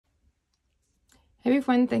Hey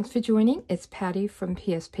everyone, thanks for joining. It's Patty from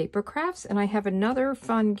pspapercrafts, and I have another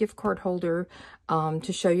fun gift card holder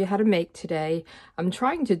to show you how to make today. I'm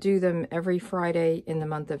trying to do them every Friday in the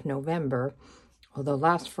month of November, although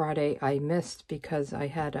last Friday I missed because I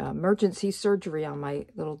had emergency surgery on my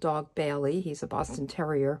little dog Bailey. He's a Boston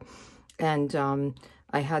Terrier, and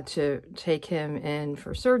I had to take him in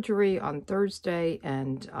for surgery on Thursday,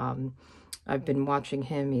 and I've been watching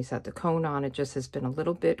him. He's had the cone on. It just has been a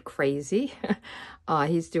little bit crazy.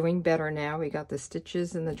 He's doing better now. We got the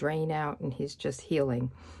stitches and the drain out, and he's just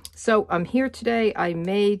healing. So I'm here today. I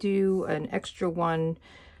may do an extra one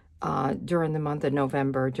during the month of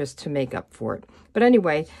November just to make up for it. But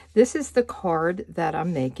anyway, this is the card that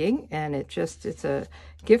I'm making, and it's a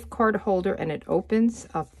gift card holder, and it opens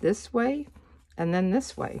up this way and then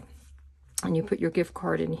this way. And you put your gift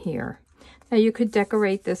card in here. Now you could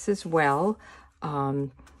decorate this as well.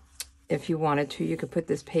 If you wanted to, you could put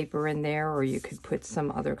this paper in there, or you could put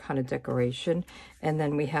some other kind of decoration. And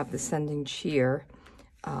then we have the sending cheer.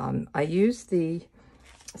 I used the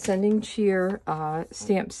sending cheer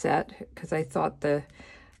stamp set because I thought the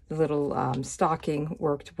little stocking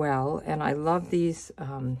worked well. And I love these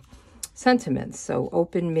sentiments. So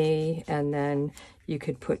open me, and then you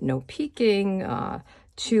could put no peeking,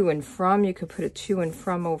 to and from. You could put a to and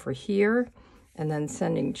from over here, and then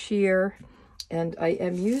sending cheer. And I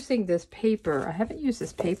am using this paper. I haven't used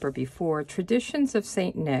this paper before. Traditions of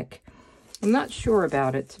St. Nick. I'm not sure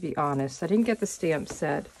about it, to be honest. I didn't get the stamp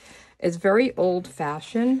set. It's very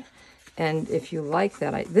old-fashioned, and if you like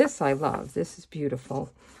that, this I love. This is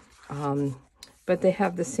beautiful. But they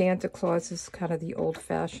have the Santa Claus is kind of the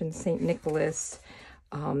old-fashioned St. Nicholas.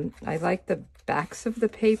 I like the backs of the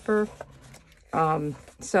paper.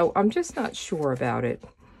 So I'm just not sure about it.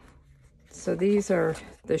 So these are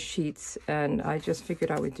the sheets, and I just figured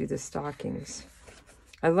I would do the stockings.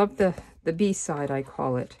 I love the B-side, I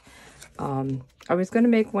call it. I was going to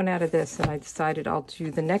make one out of this, and I decided I'll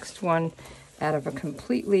do the next one out of a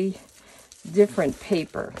completely different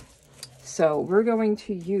paper. So we're going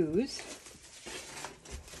to use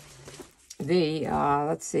the,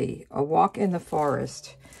 let's see, A Walk in the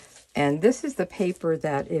Forest. And this is the paper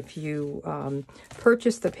that if you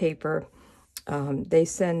purchase the paper, they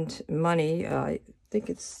send money. I think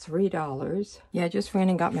it's $3. Yeah, I just ran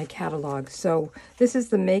and got my catalog. So this is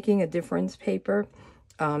the Making a Difference paper.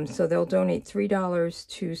 So they'll donate $3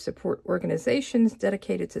 to support organizations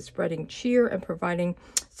dedicated to spreading cheer and providing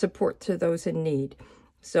support to those in need.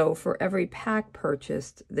 So for every pack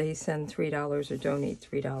purchased, they send $3 or donate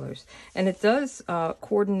 $3. And it does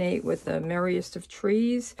coordinate with the Merriest of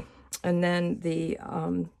Trees, and then the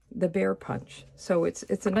Bear Punch. So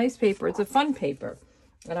it's a nice paper. It's a fun paper,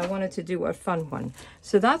 and I wanted to do a fun one.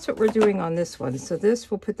 So that's what we're doing on this one. So this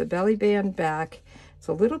will put the belly band back. It's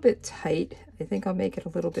a little bit tight. I think I'll make it a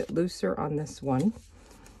little bit looser on this one.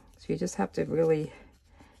 So you just have to really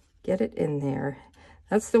get it in there.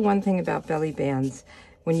 That's the one thing about belly bands.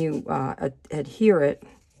 When you adhere it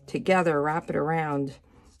together, wrap it around,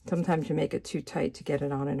 sometimes you make it too tight to get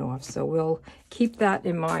it on and off. So we'll keep that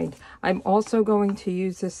in mind. I'm also going to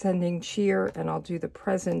use the sending cheer, and I'll do the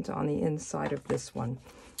present on the inside of this one.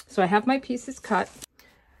 So I have my pieces cut.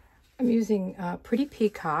 I'm using Pretty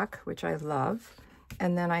Peacock, which I love.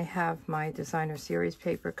 And then I have my Designer Series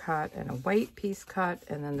paper cut and a white piece cut,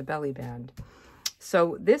 and then the belly band.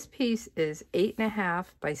 So this piece is 8.5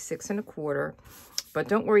 by 6 1/4. But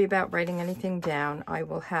don't worry about writing anything down. I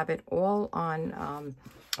will have it all on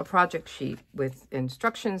a project sheet with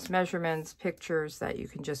instructions, measurements, pictures that you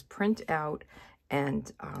can just print out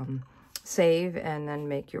and save, and then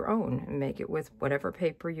make your own and make it with whatever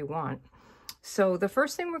paper you want. So the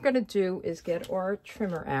first thing we're going to do is get our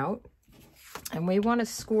trimmer out, and we want to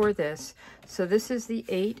score this. So this is the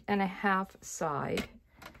 8.5 side,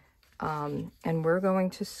 and we're going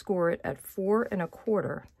to score it at 4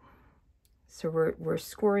 1/4. So we're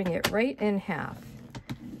scoring it right in half.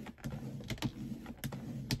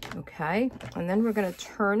 Okay, and then we're going to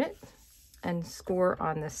turn it and score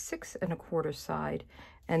on the 6 1/4 side,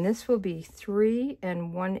 and this will be 3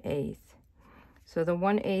 1/8. So the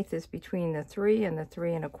 1/8 is between the 3 and the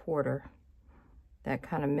 3 1/4, that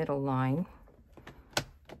kind of middle line.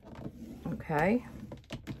 Okay.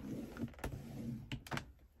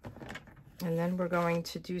 And then we're going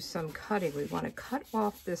to do some cutting. We want to cut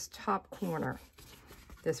off this top corner,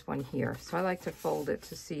 this one here. So I like to fold it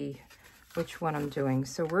to see which one I'm doing.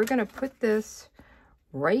 So we're going to put this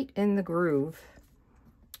right in the groove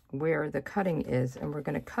where the cutting is, and we're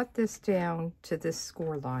going to cut this down to this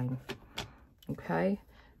score line. Okay,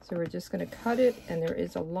 so we're just going to cut it, and there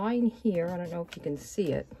is a line here. I don't know if you can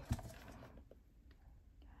see it.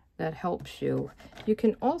 that helps you. You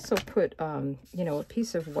can also put, you know, a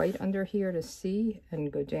piece of white under here to see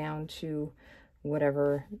and go down to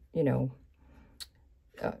whatever, you know,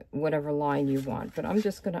 whatever line you want. But I'm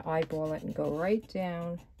just going to eyeball it and go right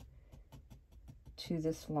down to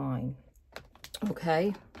this line.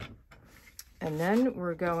 Okay. And then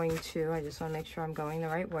we're going to, I just want to make sure I'm going the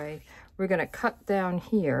right way. We're going to cut down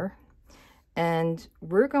here, and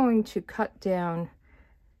we're going to cut down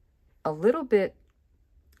a little bit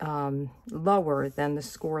lower than the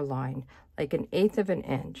score line, like 1/8 of an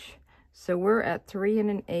inch. So we're at 3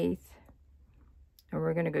 1/8, and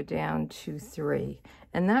we're going to go down to 3.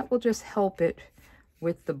 And that will just help it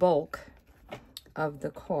with the bulk of the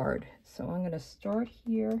card. So I'm going to start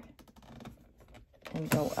here and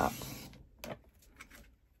go up.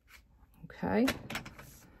 Okay.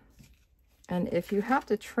 And if you have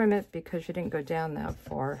to trim it because you didn't go down that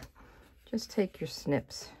far, just take your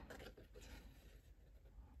snips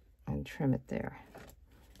and trim it there.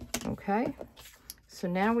 Okay. So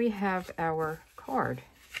now we have our card,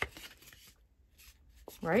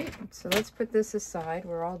 right? So let's put this aside.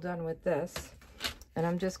 We're all done with this. And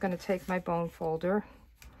I'm just going to take my bone folder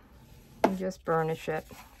and just burnish it,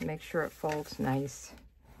 make sure it folds nice.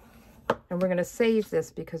 And we're going to save this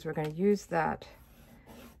because we're going to use that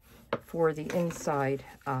for the inside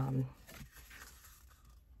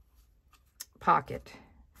pocket.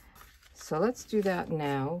 So let's do that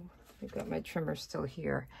now. I've got my trimmer still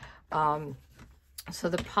here. So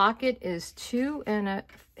the pocket is 2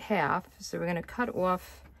 1/2. So we're going to cut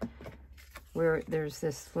off where there's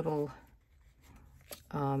this little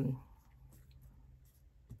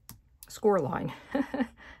score line.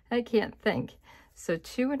 I can't think. So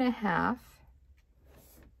 2 1/2.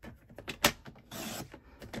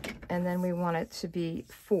 And then we want it to be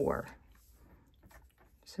 4.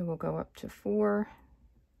 So we'll go up to 4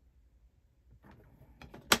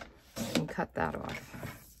 and cut that off.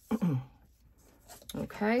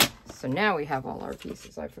 Okay, so now we have all our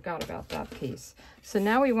pieces. I forgot about that piece. So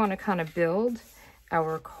now we want to kind of build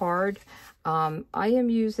our card. I am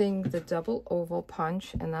using the double oval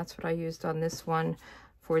punch, and that's what I used on this one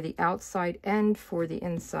for the outside and for the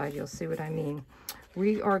inside. You'll see what I mean.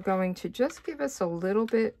 We are going to just give us a little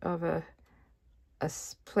bit of a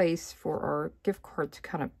place for our gift card to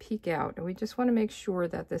kind of peek out. And we just want to make sure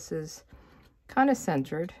that this is kind of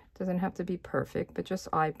centered. Doesn't have to be perfect, but just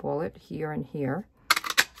eyeball it here and here.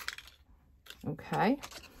 Okay.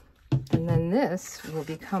 And then this will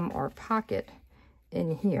become our pocket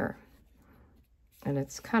in here. And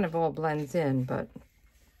it's kind of all blends in, but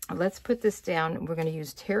let's put this down. We're going to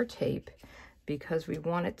use tear tape because we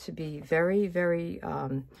want it to be very, very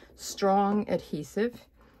strong adhesive.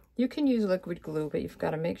 You can use liquid glue, but you've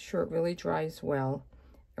got to make sure it really dries well.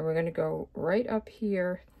 And we're going to go right up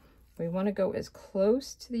here. We want to go as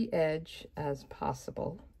close to the edge as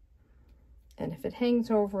possible. And if it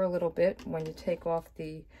hangs over a little bit, when you take off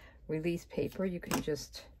the release paper, you can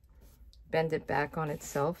just bend it back on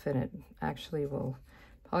itself, and it actually will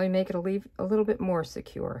probably make it a little bit more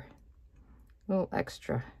secure, a little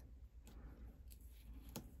extra.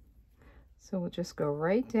 So we'll just go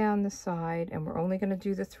right down the side, and we're only going to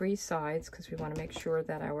do the 3 sides because we want to make sure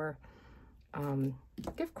that our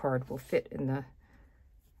gift card will fit in the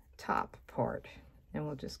top part. And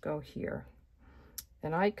we'll just go here.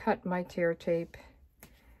 And I cut my tear tape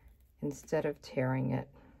instead of tearing it.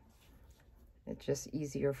 It's just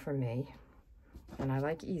easier for me. And I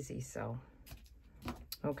like easy, so.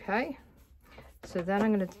 Okay. So then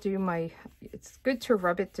I'm going to do it's good to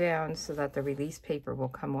rub it down so that the release paper will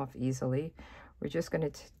come off easily. We're just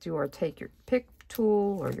going to take your pick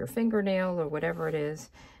tool or your fingernail or whatever it is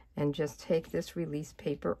and just take this release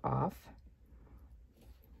paper off.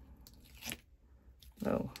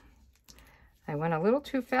 Oh, I went a little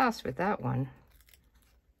too fast with that one.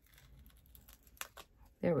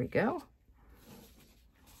 There we go.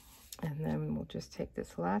 And then we'll just take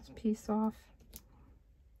this last piece off.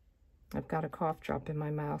 I've got a cough drop in my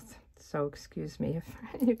mouth, so excuse me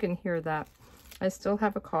if you can hear that. I still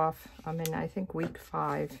have a cough. I'm in, I think, week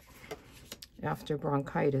 5 after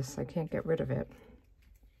bronchitis. I can't get rid of it.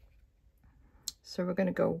 So we're going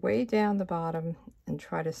to go way down the bottom and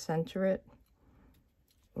try to center it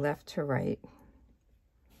left to right.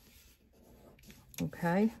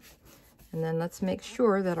 Okay. And then let's make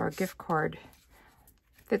sure that our gift card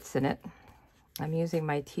fits in it. I'm using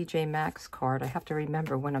my TJ Maxx card. I have to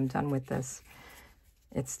remember when I'm done with this,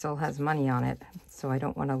 it still has money on it, so I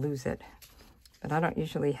don't want to lose it. But I don't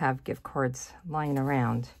usually have gift cards lying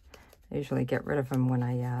around. I usually get rid of them when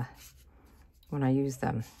I use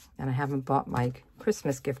them. And I haven't bought my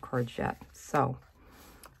Christmas gift cards yet. So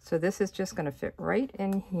So this is just going to fit right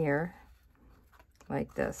in here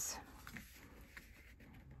like this.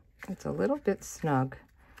 It's a little bit snug,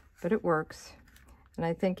 but it works. And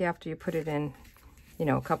I think after you put it in, you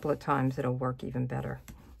know, a couple of times, it'll work even better.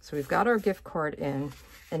 So we've got our gift card in,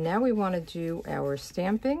 and now we want to do our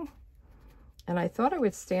stamping. And I thought I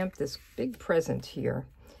would stamp this big present here.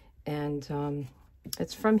 And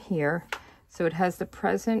it's from here. So it has the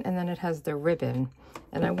present and then it has the ribbon.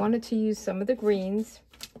 And I wanted to use some of the greens.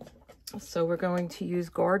 So we're going to use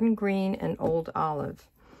Garden Green and Old Olive.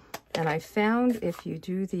 And I found if you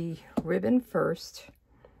do the ribbon first,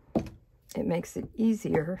 it makes it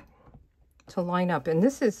easier to line up. And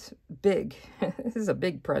this is big. This is a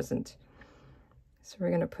big present. So we're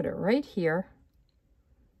going to put it right here.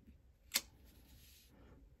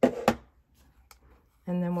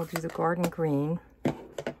 And then we'll do the Garden Green.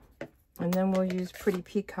 And then we'll use Pretty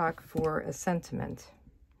Peacock for a sentiment.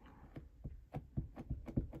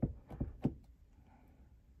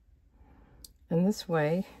 And this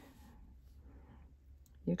way,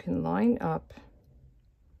 you can line up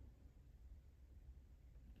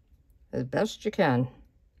as best you can.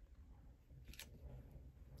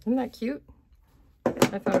 Isn't that cute?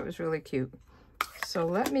 I thought it was really cute. So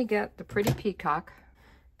let me get the Pretty Peacock,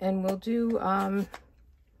 and we'll do,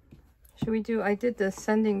 should we do, I did the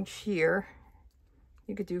sending cheer.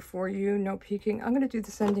 You could do For You, No Peeking. I'm going to do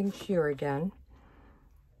the sending cheer again.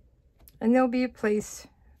 And there'll be a place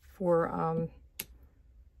for,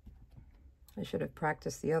 I should have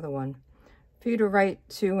practiced the other one, for you to write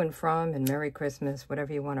to and from and Merry Christmas,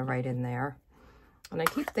 whatever you want to write in there. And I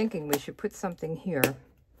keep thinking we should put something here.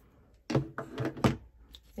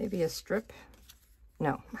 Maybe a strip.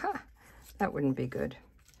 No, that wouldn't be good.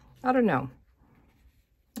 I don't know.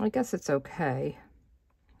 I guess it's okay.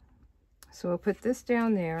 So we'll put this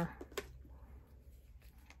down there.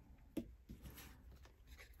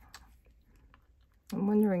 I'm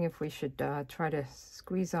wondering if we should try to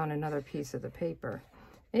squeeze on another piece of the paper.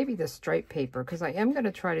 Maybe the striped paper, because I am going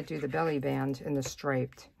to try to do the belly band in the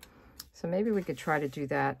striped. So maybe we could try to do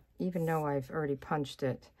that, even though I've already punched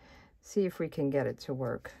it. See if we can get it to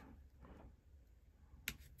work.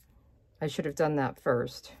 I should have done that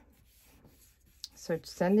first. So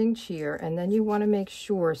sending cheer, and then you want to make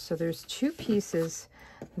sure, so there's two pieces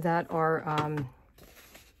that are,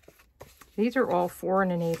 these are all 4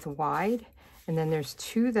 1/8 wide, and then there's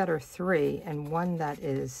 2 that are 3, and 1 that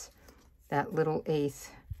is that little 1/8,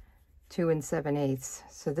 2 7/8.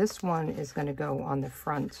 So this one is going to go on the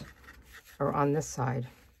front, or on this side,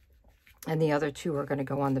 and the other 2 are going to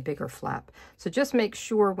go on the bigger flap. So just make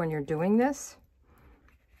sure when you're doing this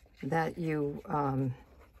that you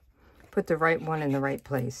put the right one in the right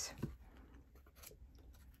place.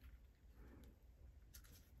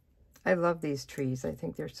 I love these trees. I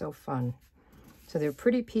think they're so fun. So they're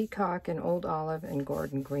Pretty Peacock and Old Olive and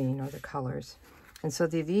Garden Green are the colors. And so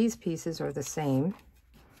these pieces are the same.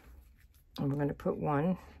 And we're going to put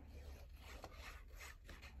one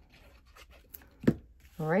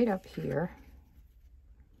right up here.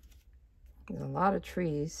 There's a lot of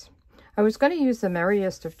trees. I was going to use the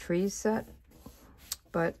Merriest of Trees set,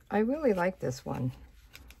 but I really like this one.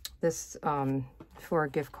 This for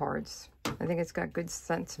gift cards. I think it's got good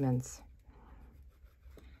sentiments.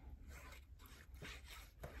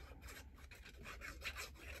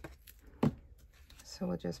 So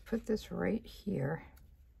we'll just put this right here,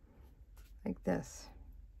 like this.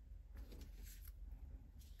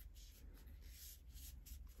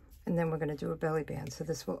 And then we're going to do a belly band. So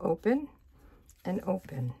this will open and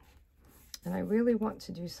open. And I really want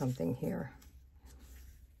to do something here.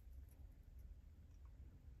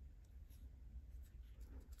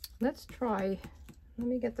 Let's try, let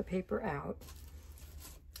me get the paper out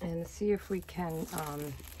and see if we can,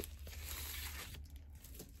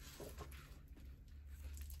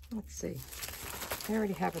 let's see, I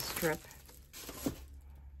already have a strip.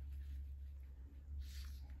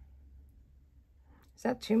 Is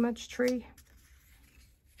that too much tree?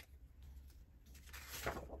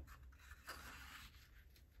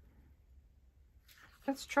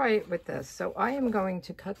 Let's try it with this. So I am going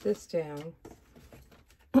to cut this down.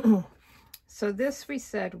 So this we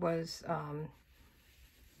said was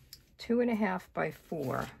 2.5 by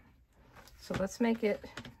 4. So let's make it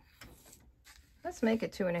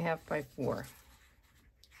 2.5 by 4.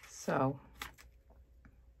 So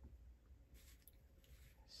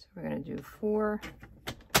we're going to do 4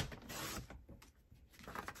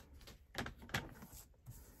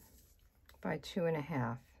 by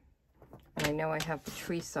 2.5. And I know I have the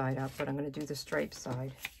tree side up, but I'm going to do the stripe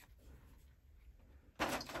side.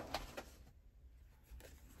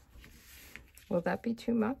 Will that be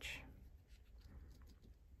too much?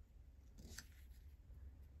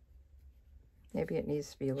 Maybe it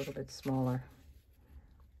needs to be a little bit smaller.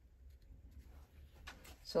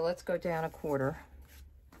 So let's go down 1/4.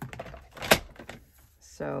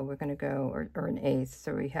 So we're going to go, or 1/8.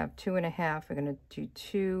 So we have 2 1/2. We're going to do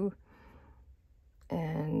 2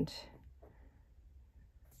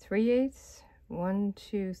 3/8. 1,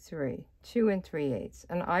 2, 3. 2 3/8.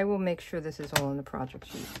 And I will make sure this is all on the project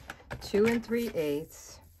sheet. 2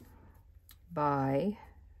 3/8 by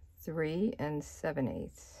 3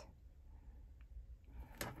 7/8.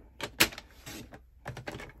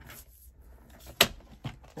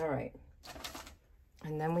 All right.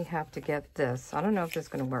 And then we have to get this. I don't know if this is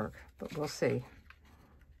going to work, but we'll see.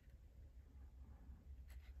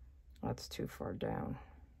 That's too far down.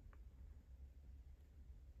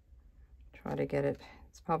 Try to get it.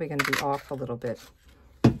 It's probably going to be off a little bit.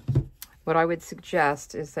 What I would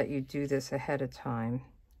suggest is that you do this ahead of time.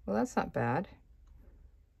 Well, that's not bad.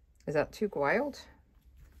 Is that too wild?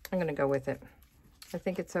 I'm going to go with it. I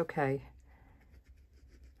think it's okay.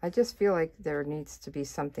 I just feel like there needs to be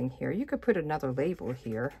something here. You could put another label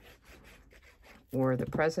here. Or the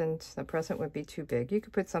present. The present would be too big. You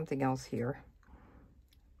could put something else here.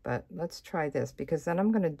 But let's try this, because then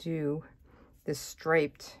I'm going to do this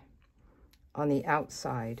striped on the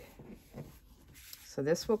outside. So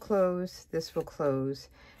this will close,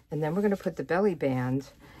 and then we're going to put the belly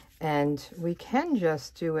band, and we can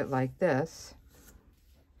just do it like this,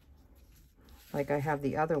 like I have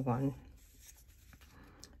the other one.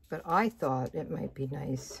 But I thought it might be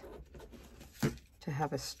nice to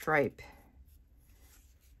have a stripe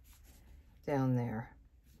down there.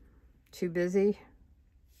 Too busy?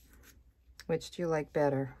 Which do you like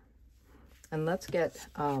better? And let's get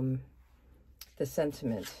the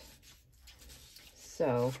sentiment.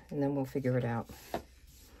 So, and then we'll figure it out.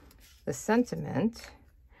 The sentiment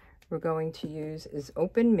we're going to use is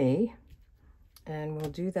Open Me, and we'll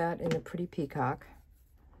do that in the Pretty Peacock.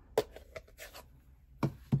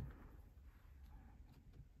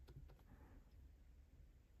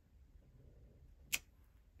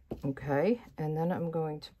 Okay, and then I'm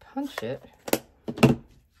going to punch it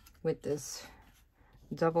with this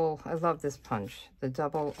double, I love this punch, the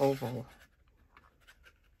double oval.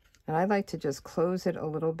 And I like to just close it a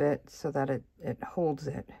little bit so that it holds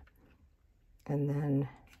it, and then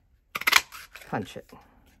punch it.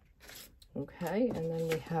 Okay, and then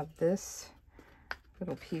we have this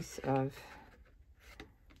little piece of,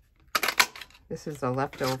 this is the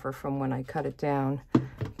leftover from when I cut it down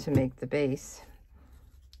to make the base.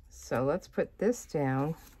 So let's put this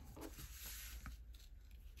down.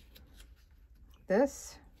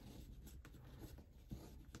 This,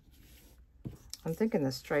 I'm thinking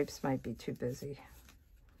the stripes might be too busy.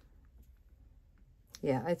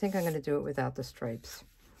 Yeah, I think I'm going to do it without the stripes.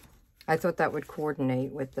 I thought that would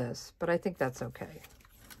coordinate with this, but I think that's okay.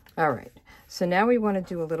 All right, so now we want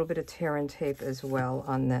to do a little bit of tear and tape as well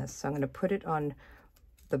on this. So I'm going to put it on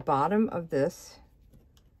the bottom of this.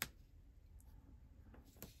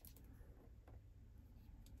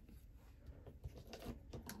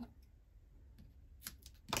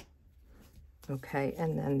 Okay,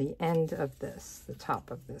 and then the end of this, the top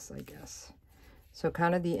of this, I guess. So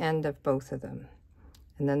kind of the end of both of them.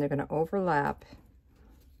 And then they're going to overlap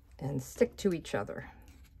and stick to each other.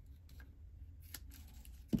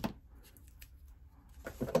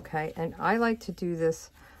 Okay, and I like to do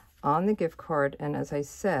this on the gift card, and as I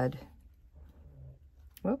said,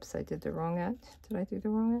 whoops, I did the wrong end. Did I do the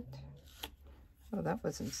wrong end? Oh, that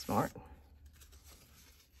wasn't smart.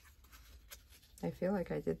 I feel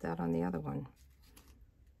like I did that on the other one.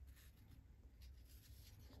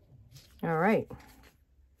 All right.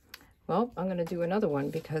 Well, I'm going to do another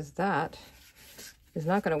one because that is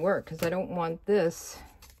not going to work, because I don't want this.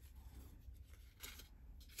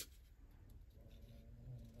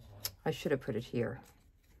 I should have put it here.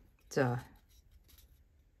 Duh.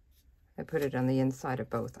 I put it on the inside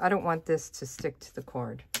of both. I don't want this to stick to the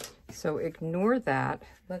card. So ignore that.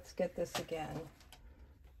 Let's get this again.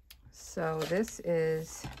 So this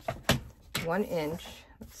is 1 inch.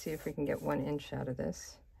 Let's see if we can get 1 inch out of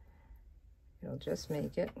this. It'll just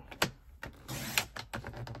make it.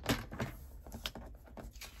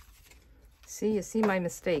 See, you see my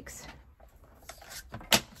mistakes.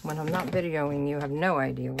 When I'm not videoing, you have no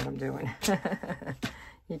idea what I'm doing.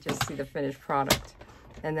 You just see the finished product.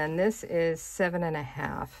 And then this is 7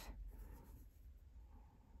 1/2.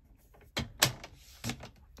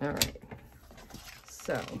 All right.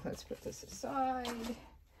 So let's put this aside.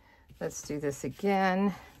 Let's do this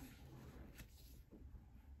again.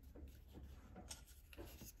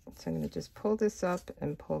 So I'm going to just pull this up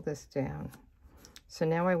and pull this down. So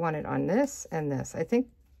now I want it on this and this. I think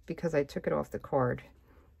because I took it off the card,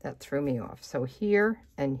 That threw me off. So here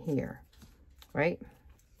and here, right?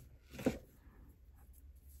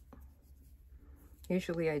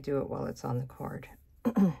 Usually I do it while it's on the card.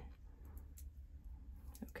 Okay,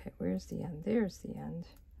 where's the end? There's the end.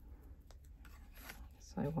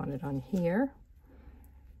 So I want it on here.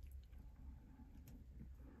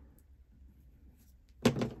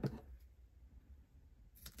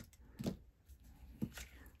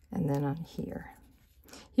 And then on here.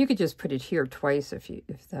 You could just put it here twice if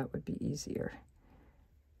that would be easier.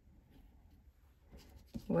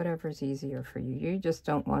 Whatever's easier for you. You just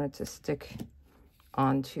don't want it to stick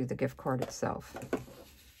onto the gift card itself,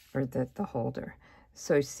 or the holder.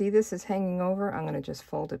 So see, this is hanging over. I'm going to just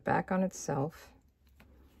fold it back on itself.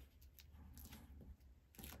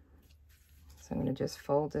 So I'm going to just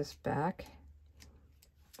fold this back,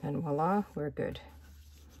 and voila, we're good.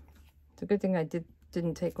 It's a good thing I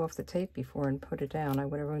didn't take off the tape before and put it down. I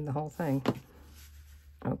would have ruined the whole thing.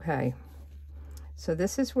 Okay, so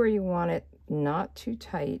this is where you want it not too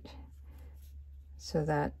tight so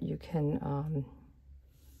that you can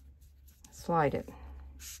slide it.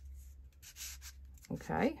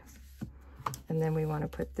 Okay, and then we want to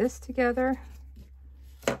put this together,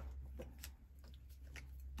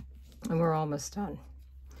 and we're almost done.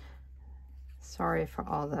 Sorry for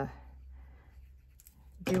all the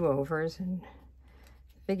do-overs and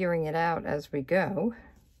figuring it out as we go.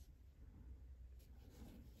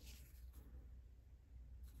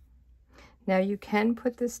 Now you can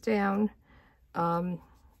put this down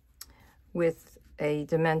with a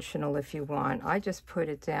dimensional if you want. I just put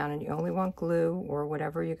it down, and you only want glue or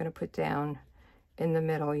whatever you're going to put down in the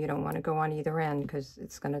middle. You don't want to go on either end because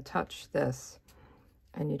it's going to touch this,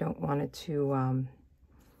 and you don't want it to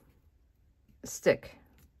stick.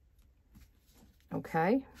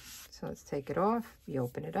 Okay, so let's take it off. We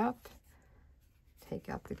open it up, take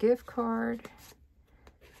out the gift card.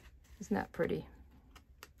 Isn't that pretty?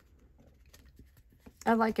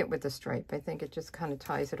 I like it with the stripe. I think it just kind of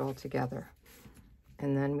ties it all together.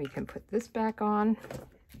 And then we can put this back on.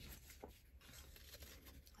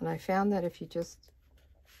 And I found that if you just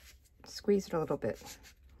squeeze it a little bit.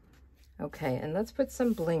 Okay, and let's put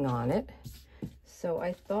some bling on it. So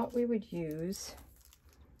I thought we would use,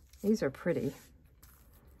 these are pretty.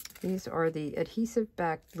 These are the adhesive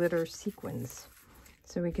back glitter sequins.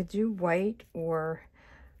 So we could do white, or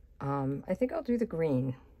I think I'll do the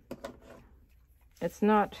green. It's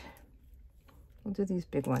not, we'll do these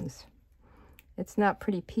big ones. It's not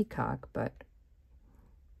pretty peacock, but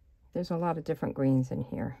there's a lot of different greens in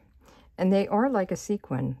here. And they are like a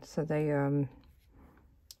sequin, so they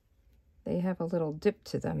have a little dip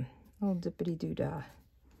to them, a little dippity-doo-dah.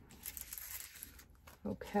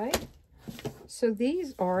 Okay, so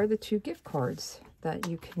these are the 2 gift cards that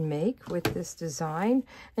you can make with this design,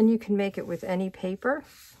 and you can make it with any paper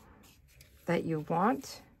that you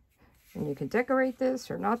want. And you can decorate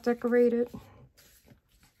this or not decorate it.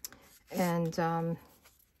 And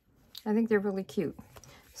I think they're really cute.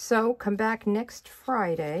 So come back next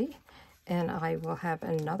Friday, and I will have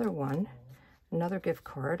another one, another gift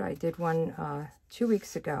card. I did one 2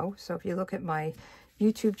 weeks ago. So if you look at my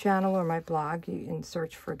YouTube channel or my blog, you can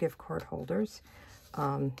search for gift card holders.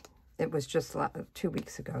 It was just 2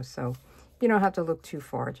 weeks ago. So you don't have to look too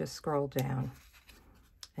far. Just scroll down,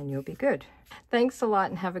 and you'll be good. Thanks a lot,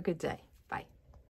 and have a good day.